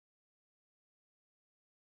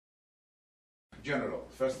General,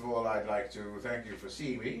 first of all, I'd like to thank you for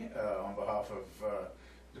seeing me on behalf of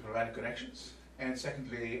Diplomatic Connections. And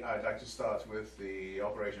secondly, I'd like to start with the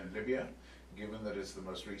operation in Libya, given that it's the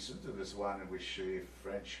most recent and it's one in which the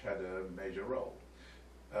French had a major role.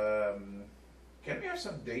 Can we have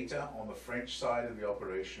some data on the French side of the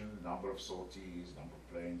operation, number of sorties, number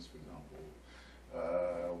of planes, for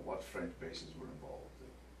example, what French bases were involved?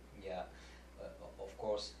 Yeah, of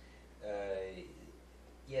course.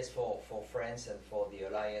 Yes, for France and for the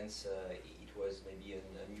alliance, it was maybe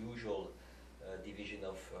an unusual division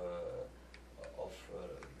of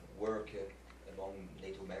work among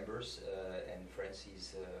NATO members, and France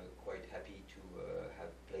is quite happy to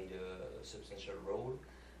have played a substantial role.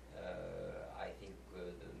 I think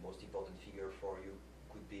the most important figure for you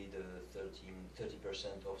could be the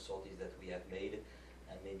 30% of sorties that we have made,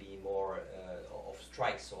 and maybe more of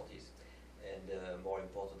strike sorties. And more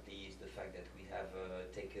importantly is the fact that we have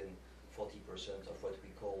taken 40% of what we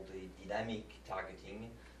call the dynamic targeting.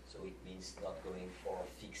 So it means not going for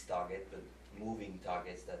a fixed target, but moving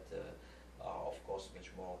targets that are of course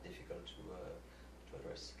much more difficult to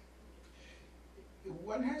address.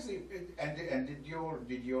 When has the and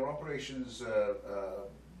did your operations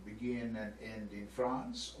begin and end in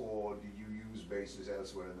France, or did you use bases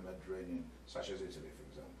elsewhere in the Mediterranean, such as Italy, for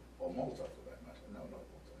example, or Malta, for that matter? No, not Malta.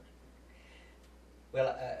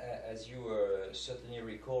 Well, as you certainly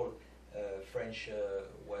recall, French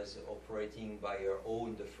was operating by her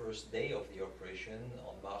own the first day of the operation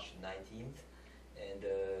on March 19th, and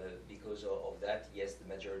because of that, yes, the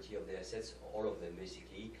majority of the assets, all of them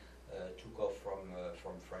basically, took off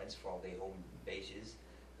from France for their home bases,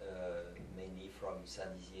 mainly from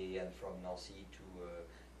Saint-Dizier and from Nancy to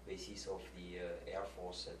bases of the Air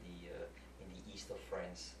Force at in the east of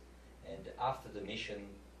France. And after the mission,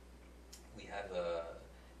 we have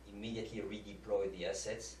immediately redeployed the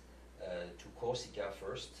assets to Corsica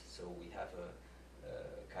first. So we have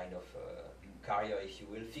a kind of carrier, if you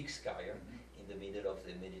will, fixed carrier in the middle of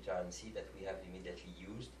the Mediterranean Sea that we have immediately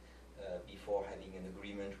used before having an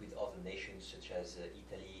agreement with other nations such as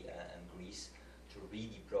Italy and Greece to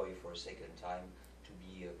redeploy for a second time to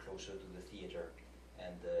be closer to the theater.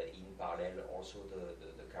 And in parallel, also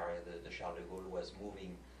the carrier, the Charles de Gaulle, was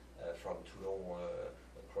moving from Toulon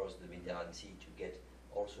across the Mediterranean Sea to get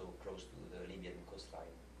also close to the Libyan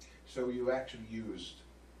coastline. So you actually used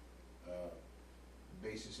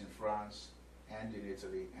bases in France and in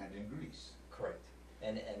Italy and in Greece? Correct.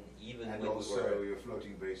 And even and when also we were your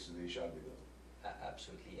floating base in the Charles de Gaulle.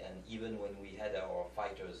 Absolutely. And even when we had our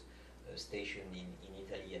fighters stationed in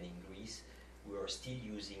Italy and in Greece, we were still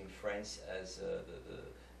using France as the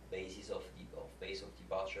basis of base of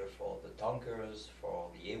departure for the tankers, for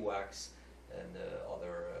the AWACS, and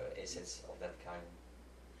other assets of that kind.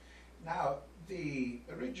 Now, the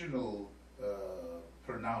original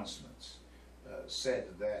pronouncements said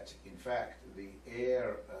that, in fact, the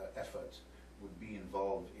air effort would be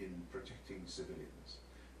involved in protecting civilians.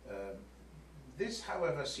 This,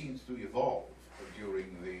 however, seems to evolve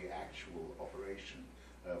during the actual operation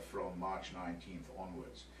from March 19th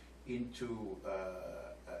onwards into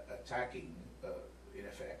attacking, in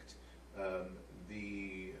effect,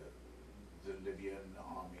 the Libyan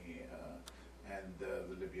army and the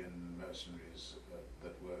Libyan mercenaries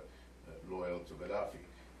that were loyal to Gaddafi.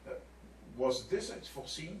 Was this a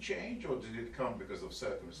foreseen change, or did it come because of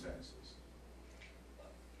circumstances?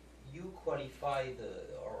 You qualify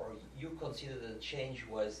or you consider the change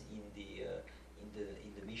was in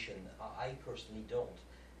the mission. I personally don't.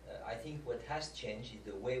 I think what has changed is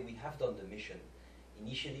the way we have done the mission.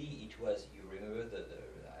 Initially, it was, you remember that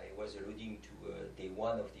I was alluding to day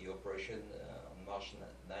one of the operation on March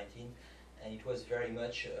 19th, and it was very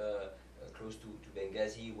much close to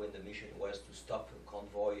Benghazi, when the mission was to stop a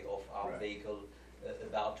convoy of our vehicle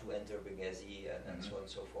about to enter Benghazi and so on and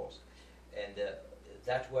so forth. And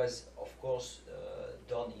that was, of course,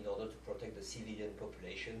 done in order to protect the civilian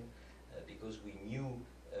population, because we knew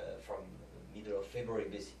from middle of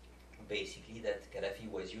February basically that Gaddafi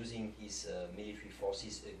was using his military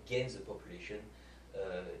forces against the population,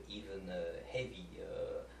 even heavy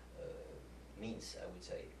means, I would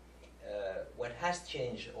say. What has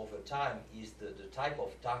changed over time is the type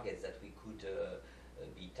of targets that we could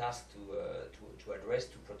be tasked to address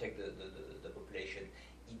to protect the population.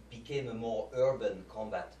 It became a more urban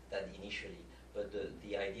combat than initially, but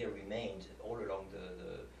the idea remained all along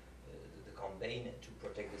the campaign to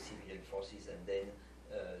protect the civilian forces, and then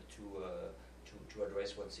to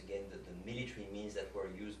address once again the military means that were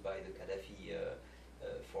used by the Gaddafi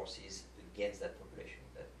forces against that population.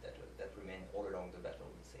 That remained all along the battle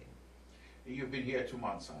the same. You've been here 2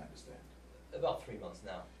 months, I understand. About 3 months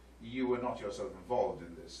now. You were not yourself involved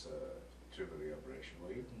in this Tripoli operation,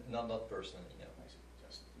 were you? Not personally, no. I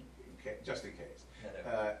see. Just in case.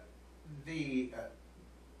 No, no.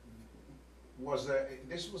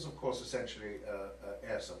 This was, of course, essentially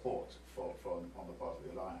air support on the part of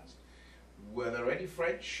the alliance. Were there any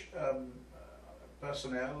French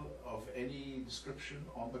personnel of any description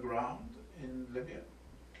on the ground in Libya?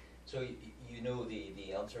 So you know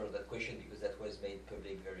the answer to that question, because that was made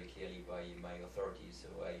public very clearly by my authorities.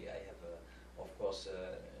 So I have, of course,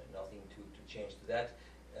 nothing to change to that.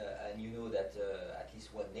 And you know that at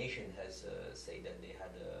least one nation has said that they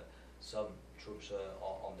had some troops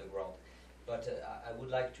on the ground. But I would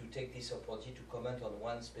like to take this opportunity to comment on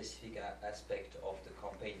one specific aspect of the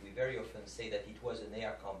campaign. We very often say that it was an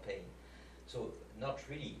air campaign. So not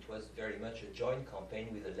really, it was very much a joint campaign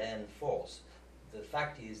with a land force. The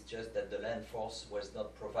fact is just that the land force was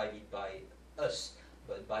not provided by us,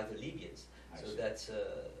 but by the Libyans. So that's,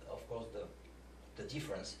 of course, the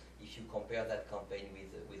difference if you compare that campaign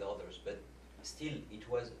with others. But still, it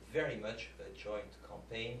was very much a joint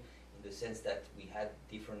campaign in the sense that we had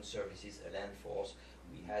different services, a land force,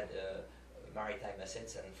 we had maritime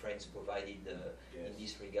assets, and France provided, in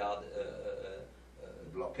this regard,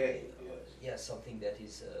 blockade. Yes, something that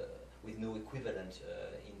is with no equivalent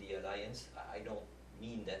in the alliance. I don't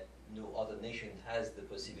mean that no other nation has the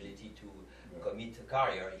possibility to commit a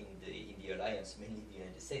carrier in the alliance, mainly the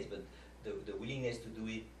United States, but the willingness to do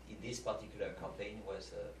it in this particular campaign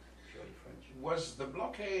was purely French. Was the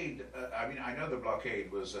blockade? I mean, I know the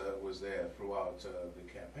blockade was there throughout the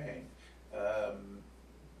campaign.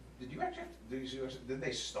 Did you actually? Did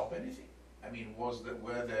they stop anything? I mean,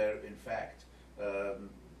 were there in fact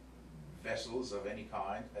vessels of any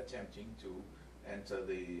kind attempting to enter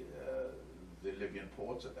the Libyan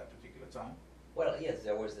ports at that particular time? Well, yes,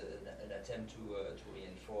 there was an attempt to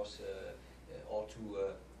reinforce or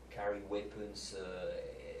to carry weapons,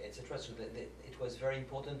 etc. So it was very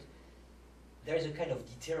important. There is a kind of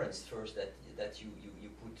deterrence first that you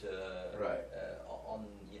put on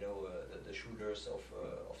the shoulders of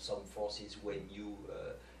some forces when you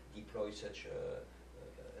deploy such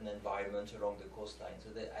an environment along the coastline. So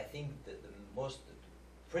I think that the most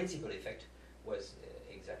principal effect was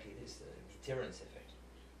exactly this deterrence effect.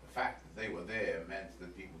 The fact that they were there meant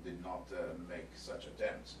that people did not make such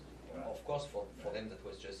attempts. Of course, for them that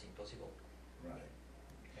was just impossible. Right.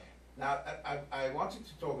 Now, I wanted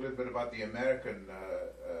to talk a little bit about the American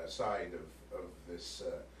side of this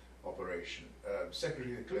operation.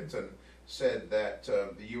 Secretary Clinton said that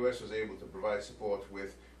the U.S. was able to provide support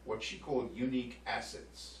with what she called unique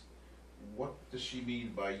assets. What does she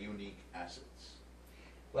mean by unique assets?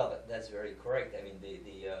 Well, that's very correct. I mean,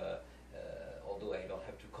 although I don't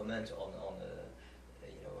have to comment on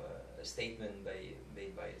a statement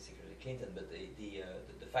made by Secretary Clinton, but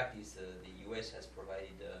the fact is the U.S. has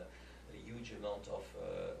provided a huge amount of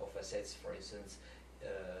assets. For instance,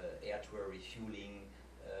 air-to-air refueling.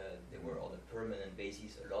 They were on a permanent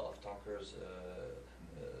basis. A lot of tankers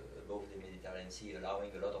above the Mediterranean Sea,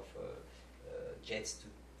 allowing a lot of jets to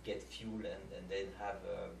get fuel and then have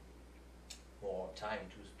more time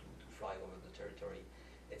to fly over the territory,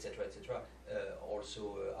 etc., etc.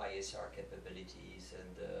 Also ISR capabilities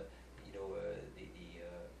and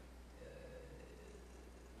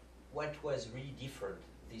what was really different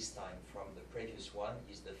this time from the previous one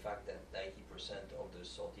is the fact that 90% of the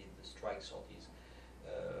sorties, the strike sorties,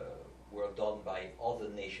 were done by other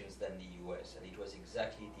nations than the US, and it was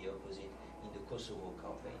exactly the opposite in the Kosovo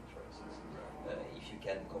campaign, for instance. If you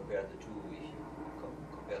can compare the two,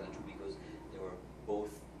 because they were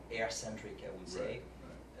both air-centric, I would say,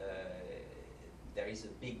 there is a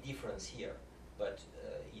big difference here, but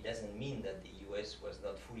it doesn't mean that the US was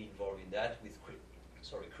not fully involved in that with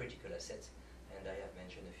critical assets, and I have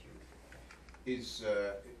mentioned a few.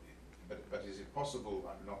 But is it possible?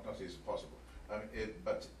 Not is it possible.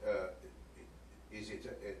 Is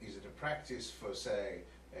it a practice for, say,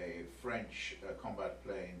 a French combat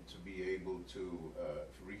plane to be able to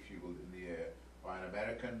refuel in the air by an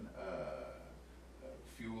American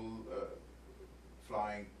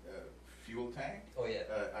flying fuel tank? Oh yeah.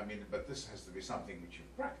 But this has to be something which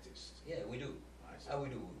you've practiced. Yeah, we do.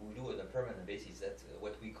 We do on a permanent basis. That's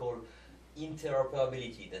what we call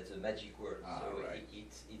interoperability. That's a magic word. Right.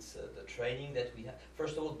 It's the training that we have.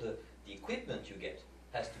 First of all, the equipment you get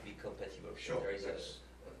has to be compatible. Sure. So there is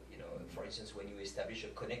for instance, when you establish a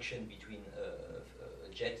connection between a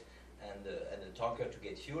jet and a tanker to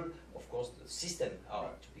get fuel, of course the system are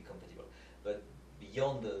to be compatible. But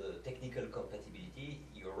beyond the technical compatibility,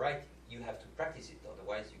 you're right, you have to practice it,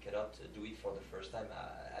 otherwise you cannot do it for the first time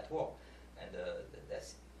at war. And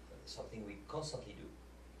that's something we constantly do.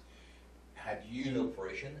 had you in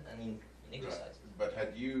operation and in exercise. Right. But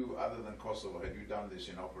had you, other than Kosovo, had you done this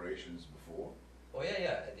in operations before? Oh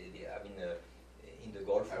yeah. I mean, in the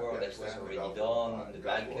Gulf War that was already done, in the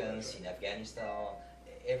Balkans, in Afghanistan,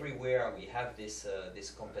 everywhere we have this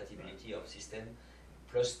this compatibility of system,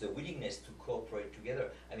 plus the willingness to cooperate together.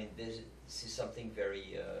 I mean, this is something very.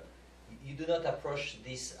 You do not approach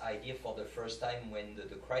this idea for the first time when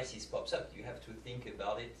the crisis pops up. You have to think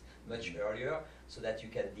about it much earlier so that you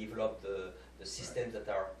can develop the systems that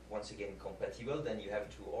are once again compatible. Then you have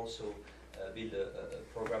to also build a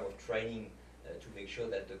program of training to make sure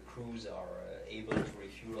that the crews are able to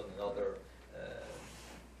refuel on another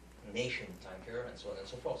nation tanker and so on and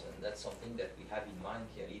so forth. And that's something that we have in mind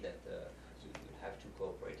clearly, that we will have to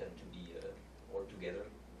cooperate and to be all together.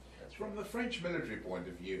 That's From right. the French military point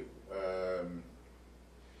of view,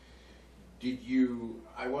 did you,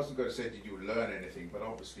 I wasn't going to say did you learn anything, but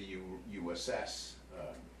obviously you assess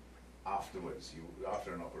afterwards,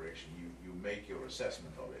 after an operation, you make your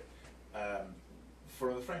assessment of it.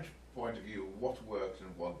 From the French point of view, what worked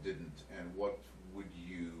and what didn't, and what would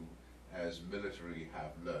you as military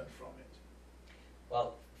have learned from it?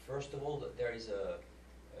 Well, first of all, there is a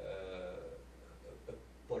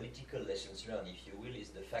political lessons learned, if you will, is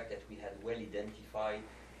the fact that we had well identified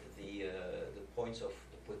the points of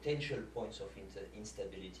the potential points of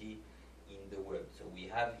instability in the world. So we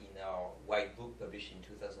have in our white book published in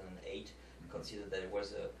 2008 considered that there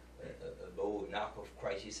was an arc of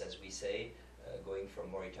crisis, as we say, going from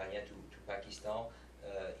Mauritania to Pakistan,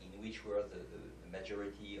 in which were the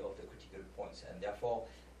majority of the critical points, and therefore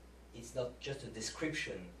it's not just a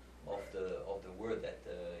description of the word that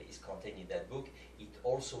is contained in that book. It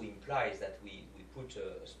also implies that we put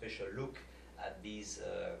a special look at these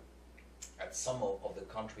at some of the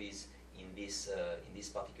countries in this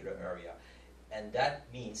particular area, and that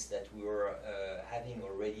means that we were having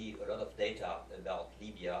already a lot of data about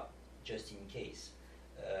Libya just in case.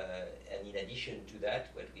 And in addition to that,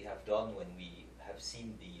 what we have done when we have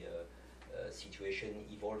seen the situation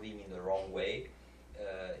evolving in the wrong way,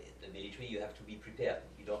 the military, you have to be prepared.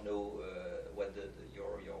 You don't know what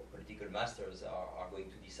your political masters are going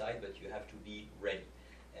to decide, but you have to be ready.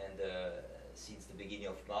 And since the beginning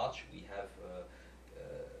of March, we have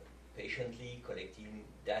patiently collecting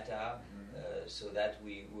data so that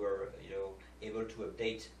we were, able to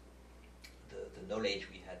update the knowledge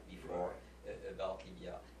we had before about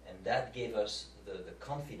Libya, and that gave us the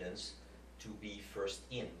confidence to be first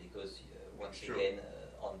in, because once again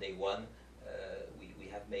on day one we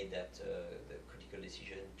have made that the critical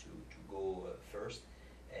decision to go first,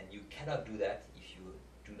 and you cannot do that if you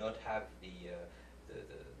do not have the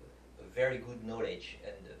very good knowledge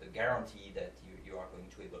and the guarantee that you are going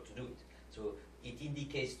to be able to do it. So it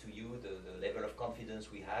indicates to you the level of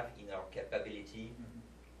confidence we have in our capability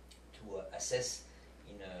to assess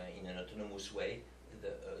in an autonomous way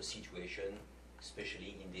the situation,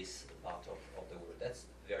 especially in this part of the world. That's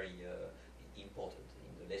very important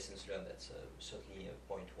in the lessons learned. That's certainly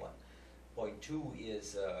point one. Point two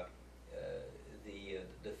is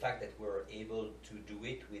the fact that we're able to do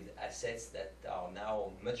it with assets that are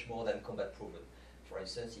now much more than combat proven. For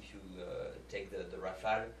instance, if you take the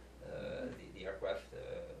Rafale, the aircraft,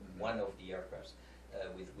 one of the aircrafts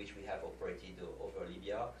with which we have operated over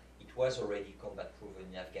Libya, it was already combat proven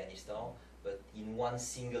in Afghanistan, but in one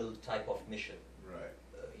single type of mission, right?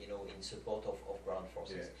 In support of ground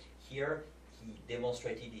forces. Yes. Here, he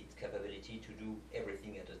demonstrated its capability to do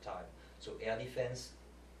everything at a time. So air defense,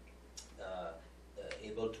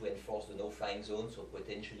 able to enforce the no-flying zone, so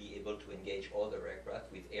potentially able to engage other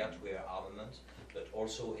aircraft with air-to-air armament, but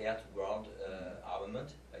also air-to-ground armament.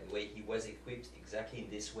 By the way, he was equipped exactly in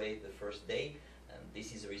this way the first day, and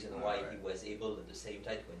this is the reason why he was able at the same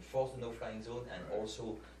time to enforce the no-flying zone and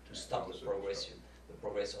also to stop the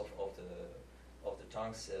progress of the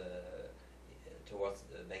tanks towards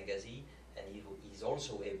Benghazi, and he's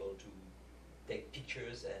also able to take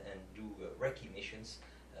pictures and do recce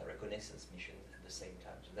reconnaissance missions at the same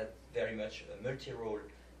time. So that's very much a multi-role,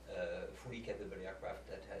 fully capable aircraft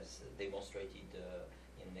that has demonstrated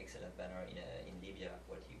in an excellent manner in Libya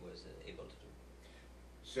what he was able to do.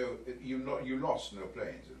 So you lost no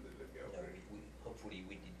planes in the Libya operation? No, hopefully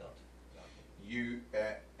we did not. No. You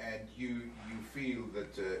feel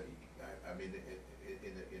that I mean,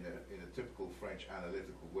 in a typical French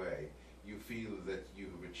analytical way, you feel that you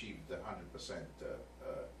have achieved the 100%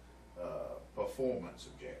 performance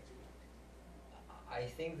objective. I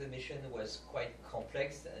think the mission was quite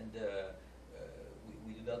complex, and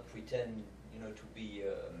we do not pretend, to be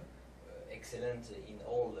excellent in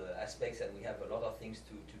all aspects, and we have a lot of things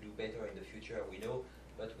to do better in the future, we know,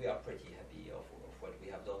 but we are pretty happy of what we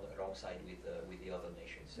have done along alongside with the other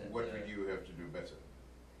nations. And, what would you have to do better?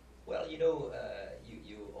 Well,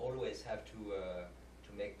 you always have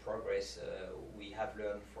to make progress. We have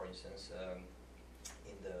learned, for instance,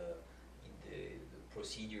 in the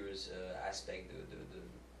procedures aspect, the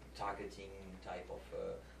targeting type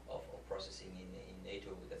of processing in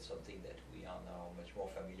NATO. That's something that we are now much more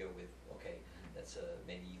familiar with. Okay, that's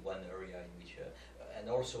maybe one area in which, and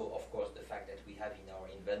also, of course, the fact that we have in our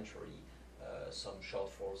inventory some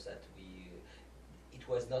shortfalls that it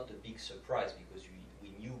was not a big surprise because we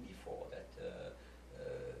knew before that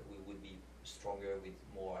we would be stronger with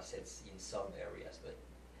more assets in some areas, but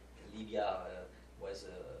Libya was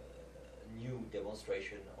a new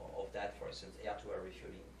demonstration of that. For instance, air-to-air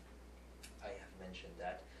refueling, I have mentioned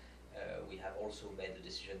that. We have also made the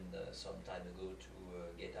decision some time ago to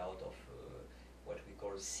get out of what we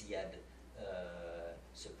call SIAD,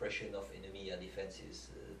 suppression of enemy air defenses.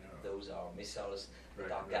 Those are missiles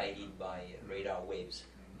that are guided by radar waves,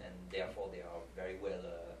 and therefore they are very well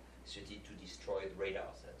suited to destroy the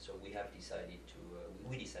radars. And so we have decided to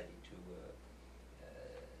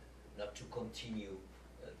not to continue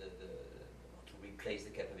to replace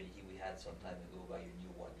the capability we had some time ago by a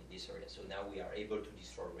new one in this area. So now we are able to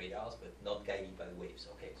destroy radars, but not guided by waves.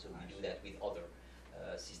 Okay, so we do that with other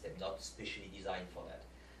systems, not specially designed for that.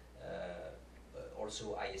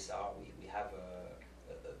 Also ISR, we have a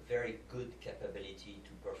very good capability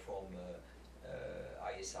to perform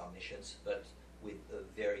ISR missions, but with a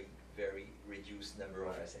very, very reduced number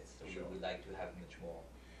of assets. So we would like to have much more.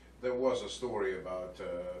 There was a story about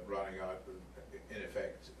running out, in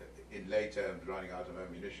effect, in lay terms, running out of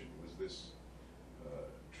ammunition. Was this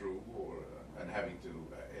true, or and having to,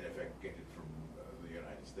 in effect, get it from the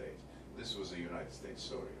United States? This was a United States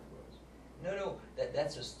story, of course. No,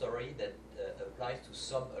 that's a story that applies to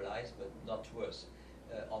some allies, but not to us.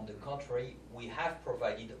 On the contrary, we have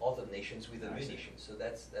provided other nations with ammunition, so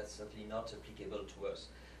that's certainly not applicable to us.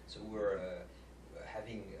 So we're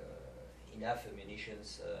having enough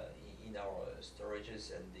ammunitions in our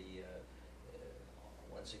storages, and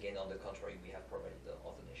once again, on the contrary, we have provided the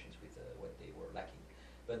other nations with what they were lacking.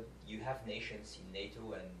 But you have nations in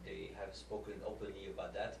NATO, and they have spoken openly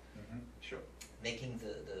about that, making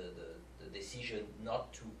the decision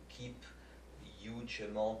not to keep huge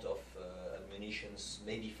amount of munitions,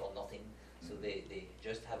 maybe for nothing. So they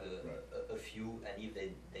just have a few, and if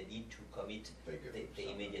they need to commit,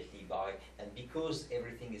 they immediately buy. And because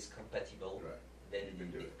everything is compatible, then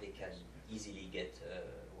they can easily get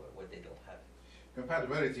what they don't have.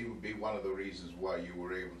 Compatibility would be one of the reasons why you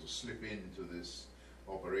were able to slip into this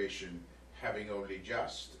operation, having only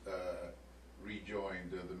just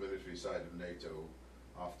rejoined the military side of NATO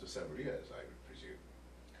after several years, I would presume.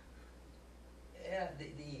 Yeah,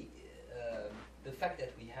 the fact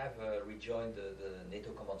that we have rejoined the NATO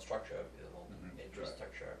command structure, military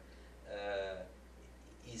structure,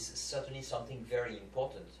 is certainly something very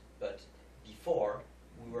important. But before,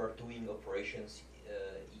 we were doing operations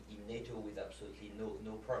in NATO with absolutely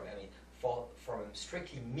no problem. I mean, from a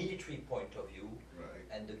strictly military point of view,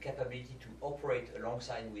 and the capability to operate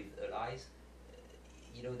alongside with allies,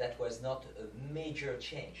 that was not a major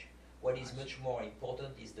change. What is much more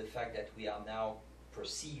important is the fact that we are now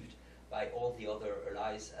perceived by all the other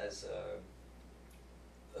allies as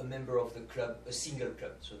a member of the club, a single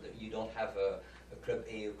club, so that you don't have a club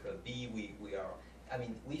A or club B.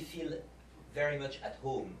 We feel very much at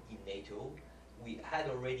home in NATO. We had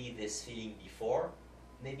already this feeling before.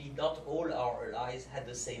 Maybe not all our allies had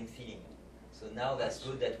the same feeling. So now that's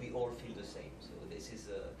good that we all feel the same. So this is,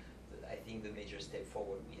 I think, the major step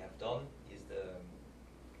forward we have done is the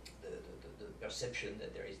perception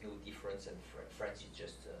that there is no difference, and France is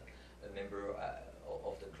just a member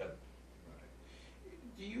of the club.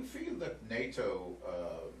 Do you feel that NATO,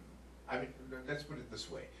 let's put it this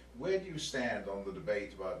way, where do you stand on the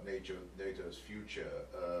debate about NATO's future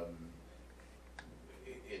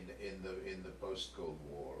in the post-Cold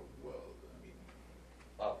War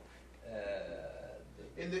world?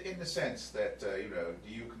 In the sense that do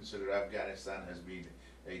you consider Afghanistan has been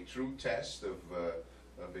a true test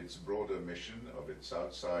of its broader mission, of its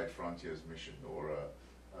outside frontiers mission, or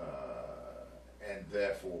and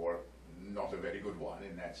therefore not a very good one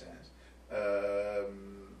in that sense?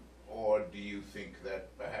 Or do you think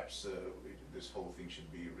that perhaps this whole thing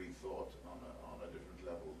should be rethought on a different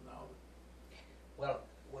level now? Well,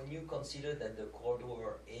 when you consider that the Cold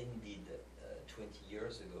War ended 20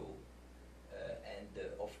 years ago, and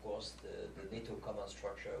of course the NATO command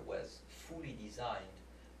structure was fully designed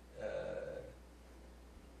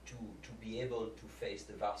to be able to face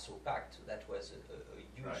the Warsaw Pact. So that was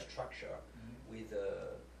a huge structure with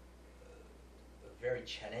a very very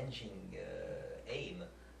challenging aim,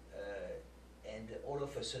 and all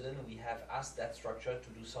of a sudden we have asked that structure to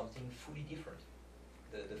do something fully different.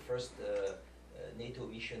 The first NATO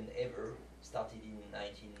mission ever started in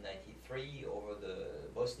 1993 over the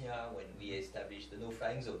Bosnia when we established the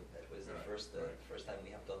no-flying zone. That was the first time we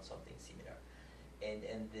have done something similar.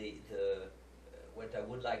 And what I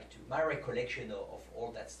would like to, my recollection of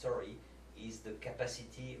all that story is the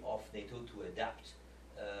capacity of NATO to adapt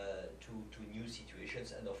to new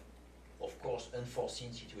situations, and of course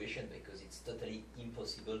unforeseen situation, because it's totally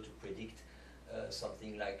impossible to predict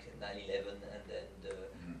something like 9/11 and then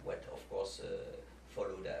what of course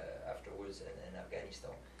followed afterwards in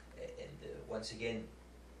Afghanistan. And once again,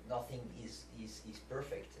 nothing is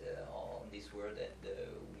perfect on this world, and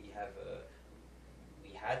we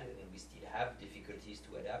had and we still have difficulties to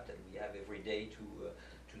adapt, and we have every day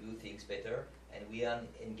to do things better, and we are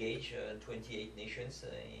engaged 28 nations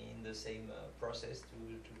in the same process to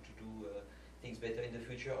do things better in the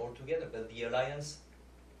future altogether. But the alliance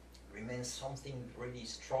remains something really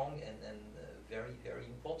strong and very, very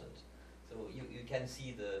important. So you can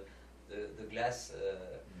see the glass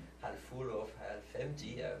half full or half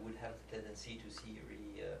empty. I would have the tendency to see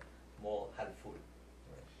really more half full.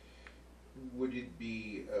 Would it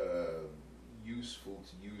be useful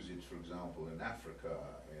to use it, for example, in Africa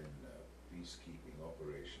in peacekeeping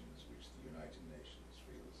operations, which the United Nations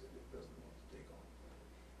feels that it doesn't want to take on?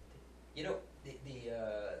 You know,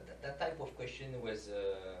 that type of question was.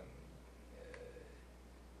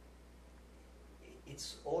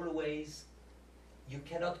 It's always, you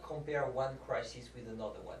cannot compare one crisis with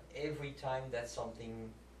another one. Every time that's something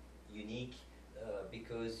unique,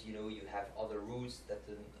 because you know you have other routes that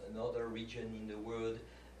another region in the world,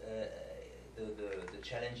 the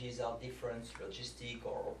challenges are different, logistic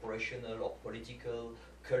or operational or political,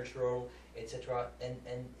 cultural, etc.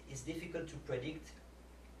 And it's difficult to predict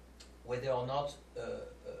whether or not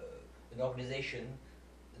an organization,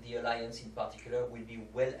 the alliance in particular, will be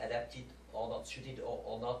well adapted or not suited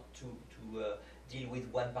or not to deal with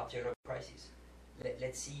one particular crisis.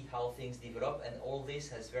 Let's see how things develop, and all this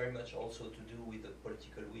has very much also to do with the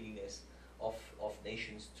political willingness of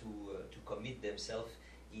nations to commit themselves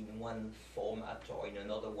in one format or in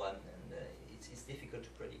another one, and it's difficult to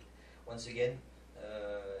predict. Once again,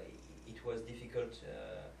 it was difficult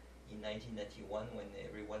in 1991 when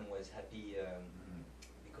everyone was happy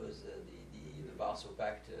because the Warsaw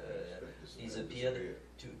Pact disappeared,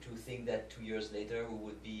 to think that 2 years later we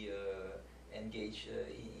would be engaged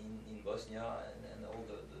in Bosnia and all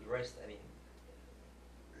the rest. I mean,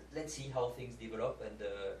 let's see how things develop, and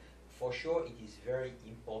for sure it is very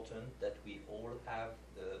important that we all have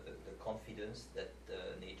the confidence that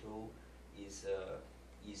NATO is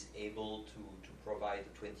able to provide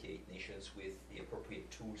the 28 nations with the appropriate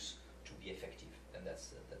tools to be effective, and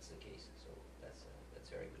that's the case. So that's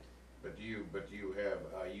very good.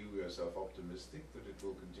 Are you yourself optimistic that it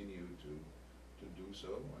will continue to do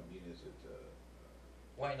so? I mean, is it?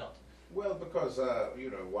 Why not? Well, because you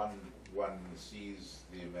know, one sees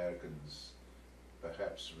the Americans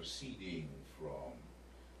perhaps receding from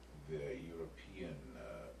their European,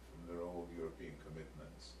 from their old European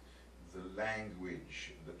commitments. The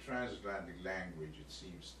language, the transatlantic language, it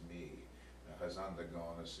seems to me, has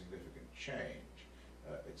undergone a significant change.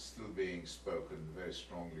 It's still being spoken very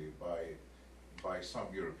strongly by some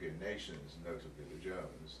European nations, notably the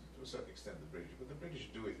Germans, and to a certain extent the British, but the British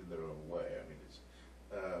do it in their own way. I mean, it's,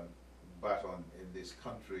 but in this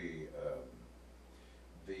country,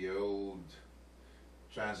 the old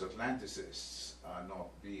transatlanticists are not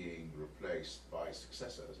being replaced by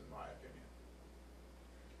successors, in my opinion.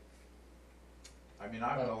 I mean,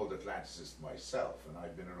 I'm an old Atlanticist myself, and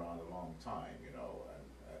I've been around a long time, you know, and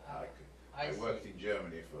I worked in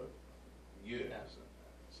Germany for years. Yeah.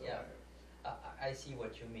 So yeah. I see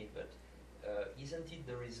what you mean, but isn't it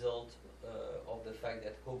the result of the fact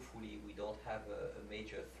that hopefully we don't have a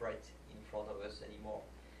major threat in front of us anymore?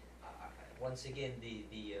 Once again,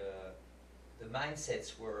 the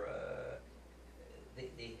mindsets were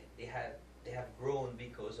they have grown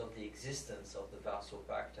because of the existence of the Warsaw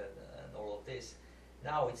Pact and all of this.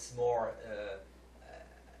 Now it's more.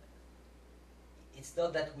 It's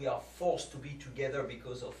not that we are forced to be together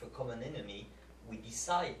because of a common enemy. We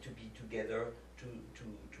decide to be together to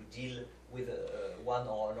deal with one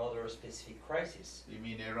or another specific crisis. you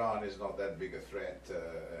mean Iran is not that big a threat,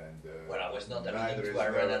 and well, I was not alluding to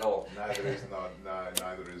Iran at all. Neither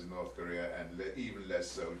is North Korea, and even less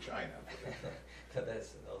so China.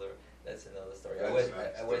 That's another story. That's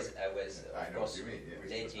I was of course yes,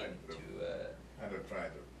 relating I'm not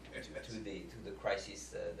trying to the crisis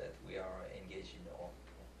that we are engaged in.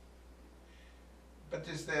 But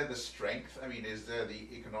is there the strength? I mean, is there the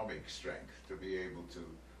economic strength to be able to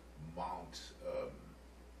mount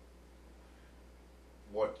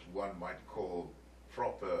what one might call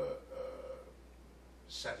proper,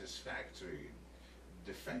 satisfactory,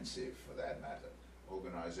 defensive, for that matter,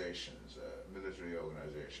 organizations, military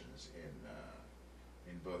organizations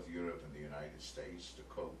in both Europe and the United States to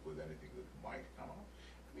cope with anything that might come up?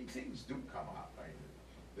 I mean, things do come up. I mean,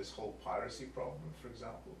 this whole piracy problem, for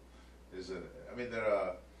example,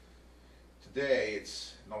 today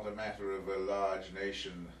it's not a matter of a large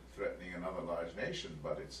nation threatening another large nation,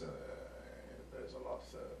 but there's a lot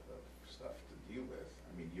of stuff to deal with.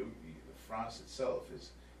 I mean, France itself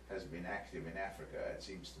has been active in Africa, it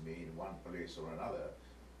seems to me, in one place or another,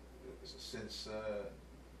 since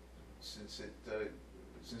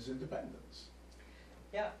independence.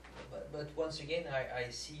 Yeah, but once again, I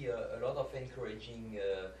see a lot of encouraging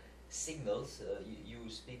signals. You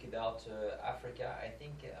speak about Africa. I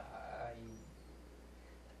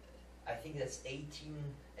think that's 18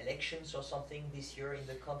 elections or something this year in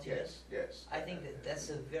the continent. Yes, yes. I think that's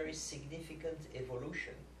a very significant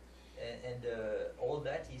evolution, and all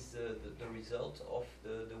that is the result of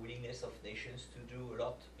the willingness of nations to do a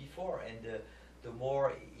lot before. And the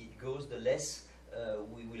more it goes, the less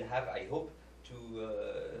we will have, I hope,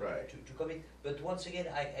 to commit. But once again,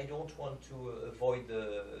 I don't want to avoid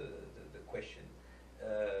the question.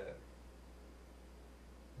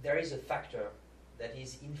 There is a factor that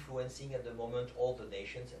is influencing at the moment all the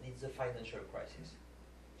nations, and it's the financial crisis.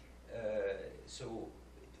 So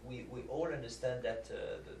we all understand that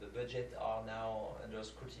the budget are now under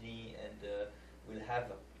scrutiny and will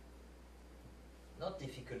have not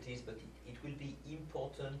difficulties, but it will be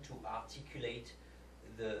important to articulate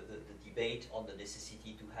the debate on the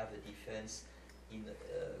necessity to have a defense in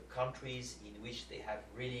countries in which they have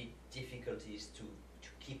really difficulties to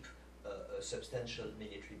keep a substantial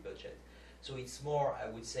military budget. So it's more, I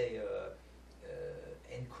would say,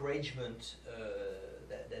 encouragement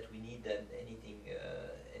that we need than anything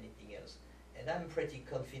else. And I'm pretty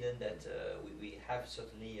confident that we have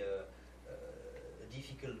certainly a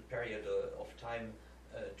difficult period of time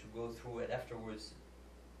to go through, and afterwards,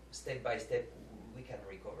 step by step, we can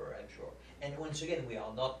recover, I'm sure. And once again, we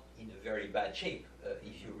are not in a very bad shape.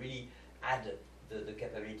 If you really add the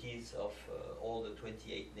capabilities of all the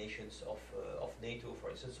 28 nations of NATO, for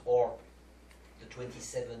instance, or the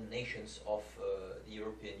 27 nations of the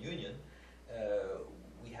European Union,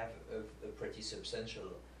 we have a pretty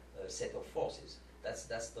substantial set of forces. That's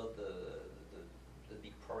not the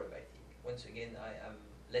big problem, I think. Once again, I am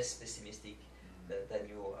less pessimistic than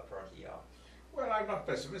you apparently are. Well, I'm not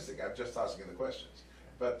pessimistic. I'm just asking the questions.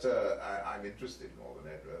 But I'm interested more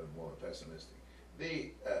than pessimistic.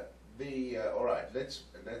 All right. Let's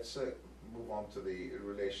move on to the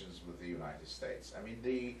relations with the United States. I mean,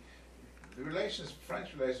 the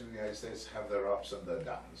French relations with the United States have their ups and their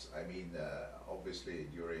downs. I mean, obviously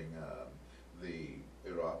during the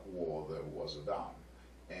Iraq War there was a down,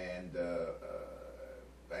 and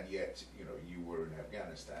yet you were in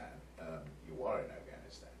Afghanistan. You are in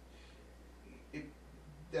Afghanistan.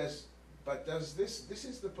 But does this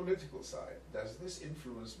is the political side, does this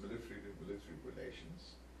influence military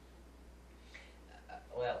relations?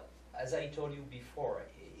 Well, as I told you before,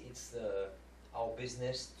 it's our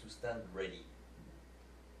business to stand ready.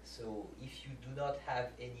 So if you do not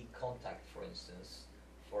have any contact, for instance,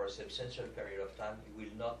 for a substantial period of time, you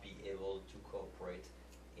will not be able to cooperate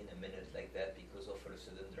in a minute like that, because all of a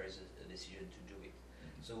sudden there is a decision to do it.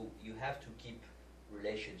 Mm-hmm. So you have to keep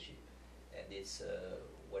relationship, and it's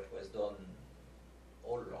what was done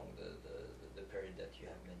all along the period that you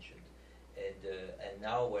have mentioned. And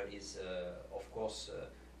now what is of course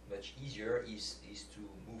much easier is to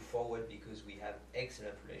move forward, because we have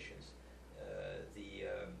excellent relations,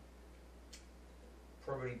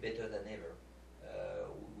 probably better than ever.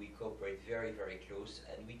 We cooperate very, very close,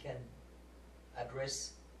 and we can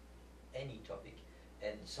address any topic.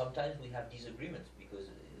 And sometimes we have disagreements, because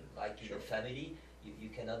like in a family, you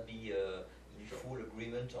cannot be in full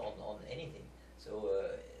agreement on anything. So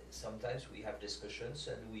sometimes we have discussions,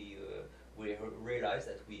 and we realize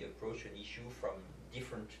that we approach an issue from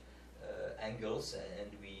different angles, and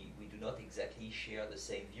we do not exactly share the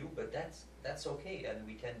same view, but that's okay, and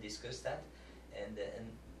we can discuss that, and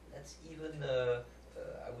that's even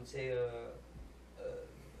I would say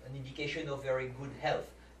an indication of very good health,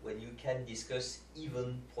 when you can discuss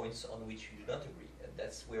even points on which you do not agree, and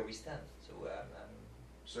that's where we stand.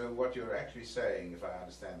 So what you're actually saying, if I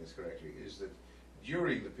understand this correctly, is that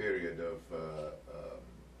during the period of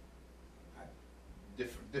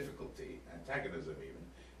difficulty, antagonism even,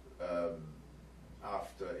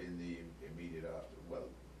 in the immediate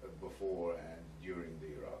before and during the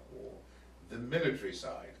Iraq War, the military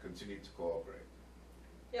side continued to cooperate.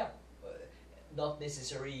 Yeah, not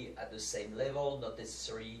necessarily at the same level, not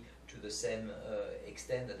necessarily to the same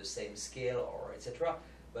extent, at the same scale, or etc.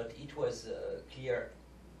 But it was clear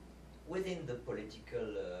within the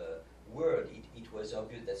political world. It was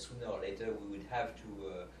obvious that sooner or later we would have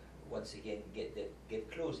to once again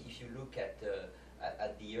get close. If you look at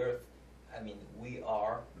the Earth, I mean, we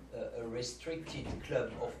are a restricted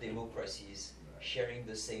club of democracies sharing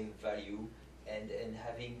the same value and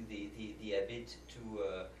having the habit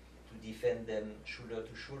to defend them shoulder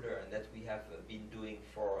to shoulder, and that we have been doing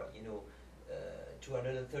for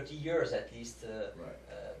 230 years at least,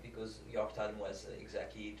 because Yorktown was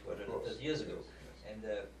exactly 230 years ago. Yes. And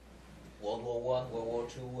World War I, World War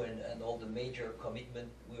II, and all the major commitment,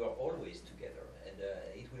 we are always together, and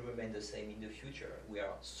it will remain the same in the future. We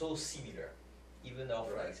are so similar, even our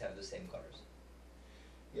flags have the same colors.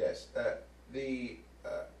 Yes,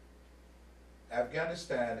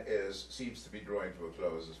 Afghanistan seems to be drawing to a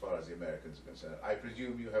close as far as the Americans are concerned. I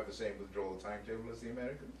presume you have the same withdrawal timetable as the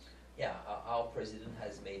Americans? Yeah, our president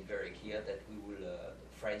has made very clear that we will,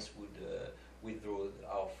 France would withdraw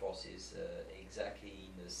our forces exactly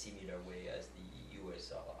in a similar way as the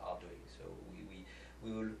US are doing. So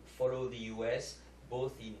we will follow the US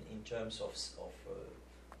both in terms of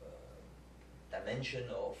dimension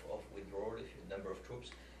of withdrawal, if you number of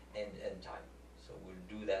troops, and time. So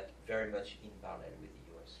we'll do that very much in parallel with the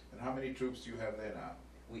US. And how many troops do you have there now?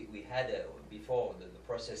 We had, before the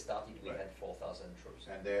process started, we Right. had 4,000 troops.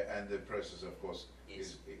 And the process, of course,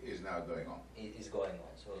 is now going on. It is going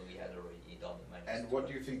on, so we had already done the minus. And what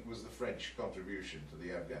do you think was the French contribution to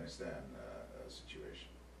the Afghanistan situation?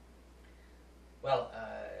 Well,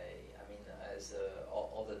 I mean, as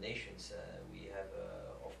all other nations, we have,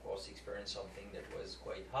 of course, experienced something that was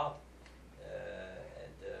quite hard,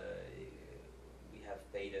 and we have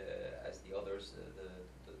paid, as the others,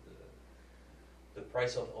 the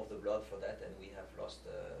price of the blood for that, and we have lost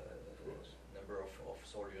a number of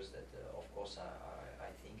soldiers that, of course,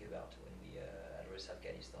 I think about when we address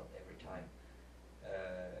Afghanistan every time.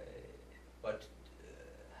 But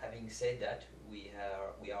having said that, we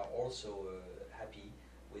are also happy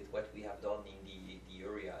with what we have done in the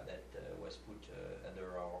area that was put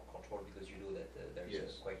under our control, because you know that there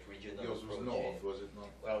is a quite regional Yours was approach. north, was it not?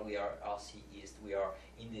 Well, we are RC East. We are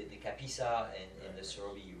in the Kapisa and the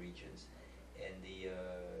Sorobi regions, and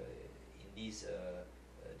in these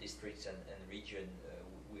districts and region,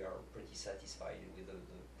 we are pretty satisfied with the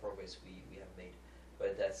progress we have made.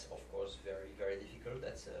 But that's, of course, very, very difficult.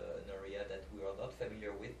 That's an area that we are not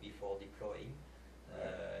familiar with before deploying.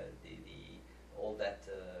 All that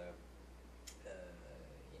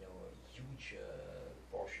huge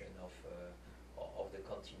portion of the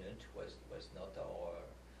continent was not our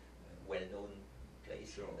well-known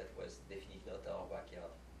place. Sure. That was definitely not our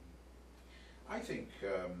backyard. I think,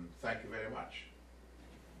 thank you very much.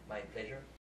 My pleasure.